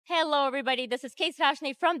Hello, everybody. This is Kate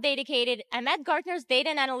Vashni from DataCated. I'm at Gartner's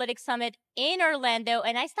Data and Analytics Summit in Orlando,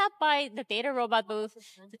 and I stopped by the DataRobot booth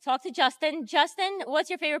to talk to Justin. Justin,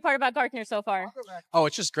 what's your favorite part about Gartner so far? Oh,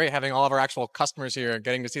 it's just great having all of our actual customers here,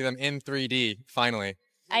 getting to see them in 3D, finally.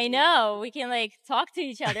 I know. We can, talk to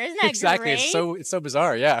each other. Isn't that exactly. great? It's so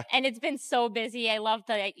bizarre, yeah. And it's been so busy. I love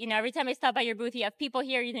that, every time I stop by your booth, you have people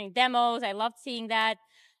here, you're doing demos. I loved seeing that.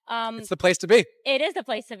 It's the place to be. It is the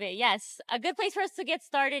place to be, yes. A good place for us to get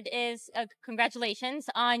started is congratulations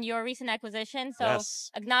on your recent acquisition. So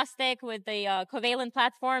Yes. Agnostiq with the Covalent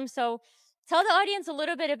platform. So tell the audience a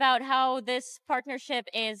little bit about how this partnership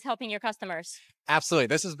is helping your customers. Absolutely.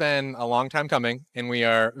 This has been a long time coming, and we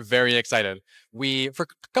are very excited. For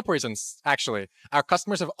a couple reasons, actually. Our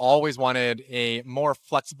customers have always wanted a more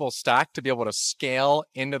flexible stack to be able to scale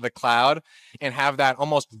into the cloud and have that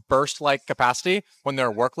almost burst-like capacity when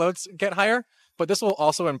their workloads get higher. But this will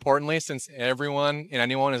also, importantly, since everyone and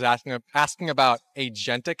anyone is asking about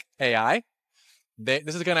agentic AI,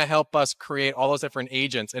 this is going to help us create all those different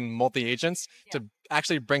agents and multi-agents to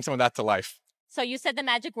actually bring some of that to life. So you said the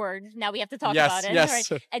magic word. Now we have to talk about it. Yes.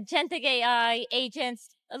 Right? Agentic AI,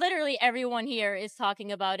 agents, literally everyone here is talking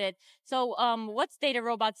about it. So what's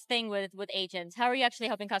DataRobot's thing with agents? How are you actually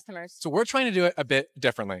helping customers? So we're trying to do it a bit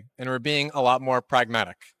differently, and we're being a lot more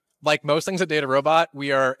pragmatic. Like most things at DataRobot,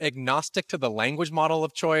 we are agnostic to the language model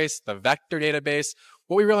of choice, the vector database.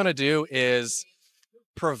 What we really want to do is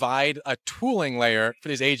provide a tooling layer for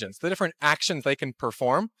these agents, the different actions they can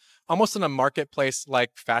perform, almost in a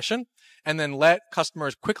marketplace-like fashion, and then let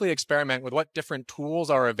customers quickly experiment with what different tools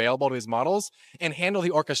are available to these models and handle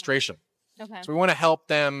the orchestration. Okay. So we want to help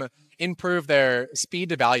them improve their speed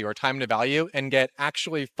to value or time to value and get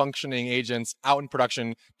actually functioning agents out in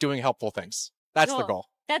production doing helpful things. That's the goal.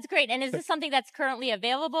 That's great. And is this something that's currently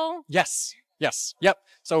available? Yes. Yep.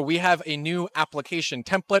 So we have a new application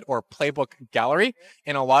template or playbook gallery,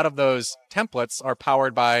 and a lot of those templates are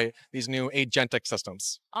powered by these new agentic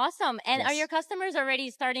systems. Awesome. And Yes. Are your customers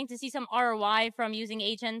already starting to see some ROI from using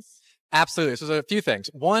agents? Absolutely. So there's a few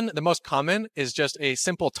things. One, the most common is just a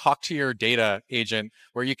simple talk to your data agent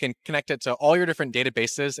where you can connect it to all your different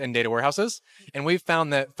databases and data warehouses. And we've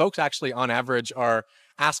found that folks actually on average are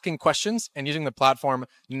asking questions and using the platform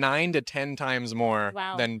 9 to 10 times more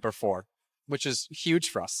than before, which is huge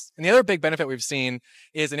for us. And the other big benefit we've seen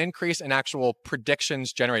is an increase in actual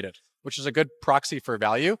predictions generated, which is a good proxy for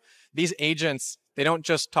value. These agents, they don't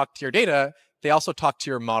just talk to your data, they also talk to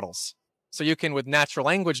your models. So you can, with natural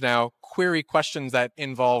language now, query questions that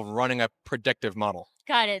involve running a predictive model.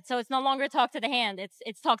 Got it. So it's no longer talk to the hand,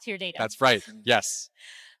 it's talk to your data. That's right. Yes.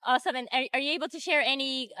 Awesome. And are you able to share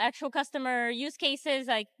any actual customer use cases?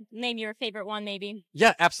 Like name your favorite one, maybe.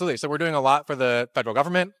 Yeah, absolutely. So we're doing a lot for the federal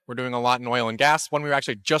government. We're doing a lot in oil and gas. One we were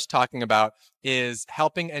actually just talking about is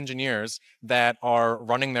helping engineers that are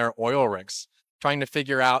running their oil rigs, trying to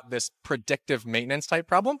figure out this predictive maintenance type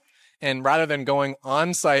problem. And rather than going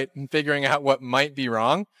on site and figuring out what might be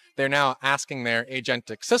wrong, they're now asking their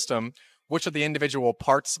agentic system which of the individual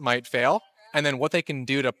parts might fail, and then what they can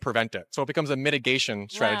do to prevent it. So it becomes a mitigation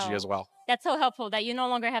strategy as well. That's so helpful that you no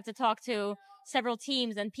longer have to talk to several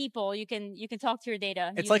teams and people. You can talk to your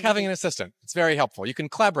data. It's like having an assistant. It's very helpful. You can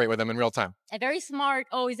collaborate with them in real time. A very smart,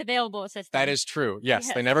 always available assistant. That is true.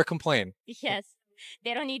 Yes. They never complain. Yes.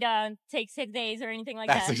 They don't need to take sick days or anything like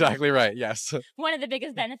that. That's exactly right. Yes. One of the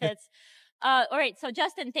biggest benefits. All right. So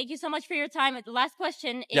Justin, thank you so much for your time. The last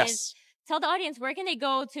question is, tell the audience, where can they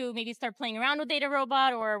go to maybe start playing around with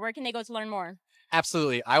DataRobot, or where can they go to learn more?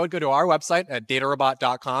 Absolutely. I would go to our website at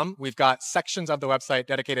DataRobot.com. We've got sections of the website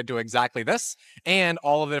dedicated to exactly this and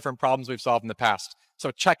all of the different problems we've solved in the past.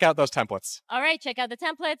 So check out those templates. All right. Check out the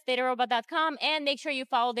templates, DataRobot.com, and make sure you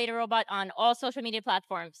follow DataRobot on all social media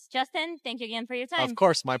platforms. Justin, thank you again for your time. Of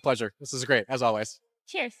course. My pleasure. This is great, as always.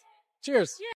 Cheers. Cheers.